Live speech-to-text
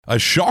A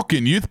shock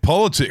in youth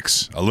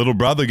politics. A little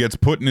brother gets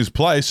put in his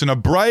place and a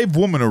brave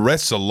woman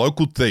arrests a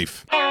local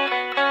thief.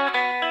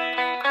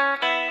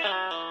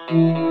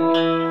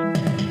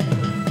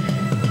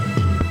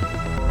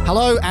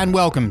 Hello and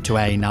welcome to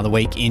another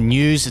week in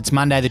news. It's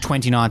Monday the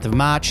 29th of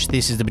March.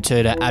 This is the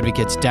Batuta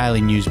Advocate's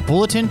Daily News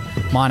Bulletin.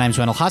 My name's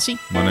Wendell Hussey.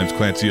 My name's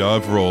Clancy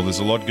Overell. There's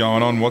a lot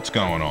going on. What's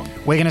going on?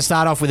 We're going to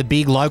start off with a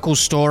big local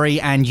story,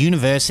 and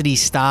university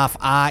staff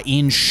are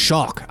in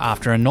shock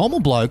after a normal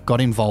bloke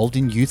got involved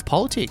in youth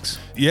politics.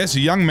 Yes, a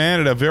young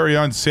man at our very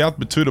own South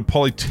Batuta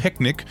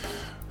Polytechnic,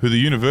 who the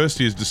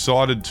university has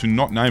decided to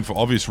not name for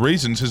obvious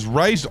reasons, has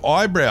raised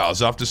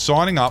eyebrows after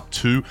signing up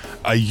to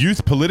a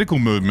youth political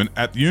movement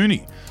at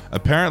uni.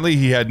 Apparently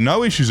he had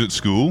no issues at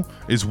school,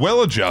 is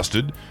well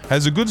adjusted,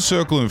 has a good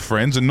circle of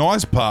friends, a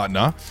nice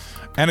partner,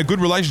 and a good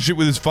relationship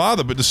with his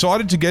father, but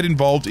decided to get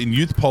involved in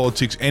youth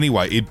politics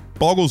anyway. It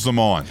boggles the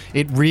mind.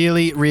 It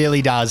really,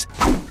 really does.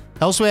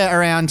 Elsewhere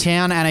around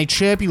town, and a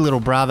chirpy little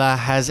brother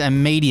has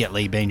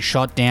immediately been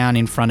shot down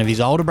in front of his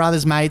older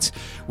brother's mates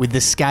with the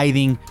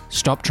scathing,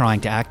 "Stop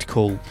trying to act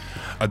cool."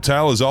 A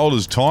tale as old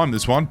as time,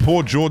 this one.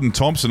 Poor Jordan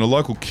Thompson, a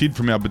local kid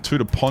from our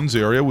Batuta Ponds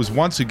area, was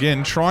once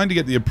again trying to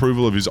get the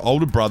approval of his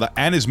older brother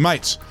and his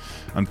mates.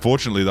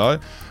 Unfortunately, though,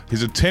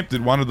 his attempt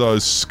at one of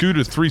those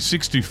scooter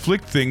 360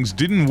 flick things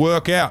didn't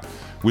work out,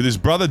 with his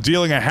brother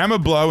dealing a hammer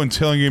blow and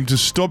telling him to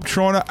stop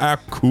trying to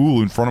act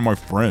cool in front of my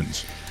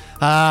friends.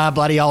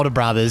 Bloody older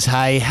brothers,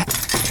 hey.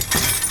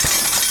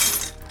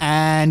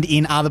 And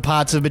in other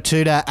parts of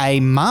Batuta, a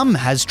mum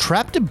has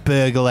trapped a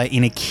burglar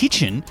in a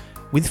kitchen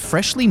with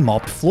freshly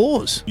mopped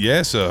floors.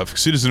 Yes, a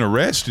citizen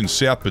arrest in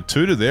South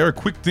Batuta there. A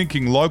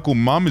quick-thinking local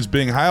mum is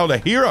being hailed a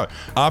hero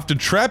after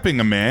trapping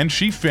a man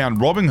she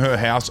found robbing her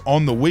house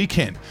on the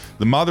weekend.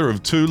 The mother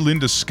of two,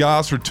 Linda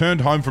Scarce,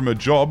 returned home from her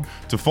job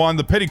to find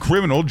the petty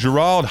criminal,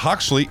 Gerald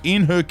Huxley,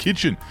 in her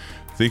kitchen.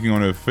 Thinking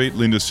on her feet,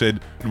 Linda said,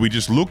 "We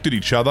just looked at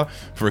each other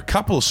for a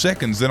couple of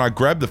seconds, then I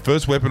grabbed the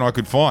first weapon I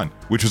could find,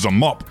 which was a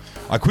mop.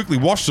 I quickly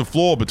washed the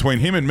floor between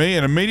him and me,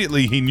 and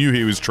immediately he knew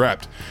he was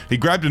trapped. He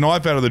grabbed a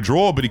knife out of the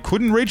drawer, but he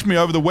couldn't reach me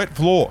over the wet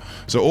floor,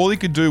 so all he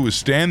could do was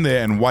stand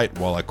there and wait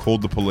while I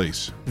called the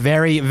police."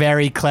 Very,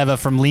 very clever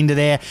from Linda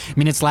there.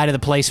 Minutes later, the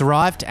police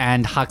arrived,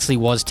 and Huxley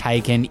was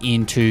taken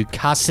into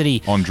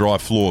custody. On dry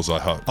floors, I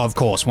hope. Of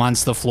course,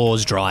 once the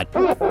floors dried.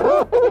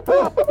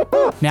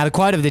 Now, the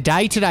quote of the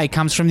day today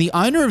comes from the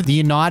owner of the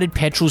United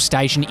petrol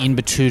station in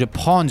Batuta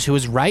Ponds, who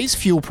has raised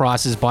fuel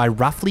prices by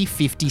roughly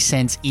 50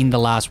 cents in the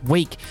last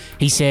week.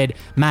 He said,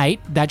 "Mate,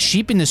 that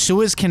ship in the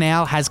Suez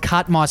Canal has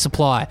cut my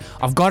supply.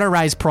 I've got to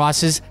raise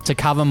prices to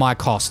cover my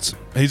costs."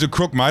 He's a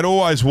crook, mate,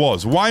 always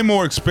was. Way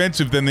more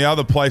expensive than the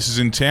other places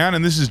in town,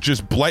 and this is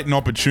just blatant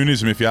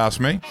opportunism, if you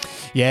ask me.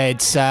 Yeah,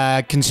 it's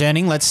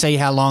concerning. Let's see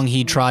how long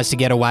he tries to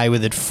get away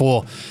with it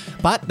for.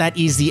 But that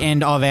is the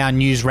end of our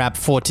news wrap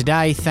for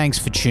today. Thanks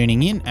for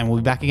tuning in, and we'll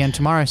be back again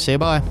tomorrow. See you,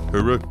 bye.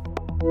 Hooroo.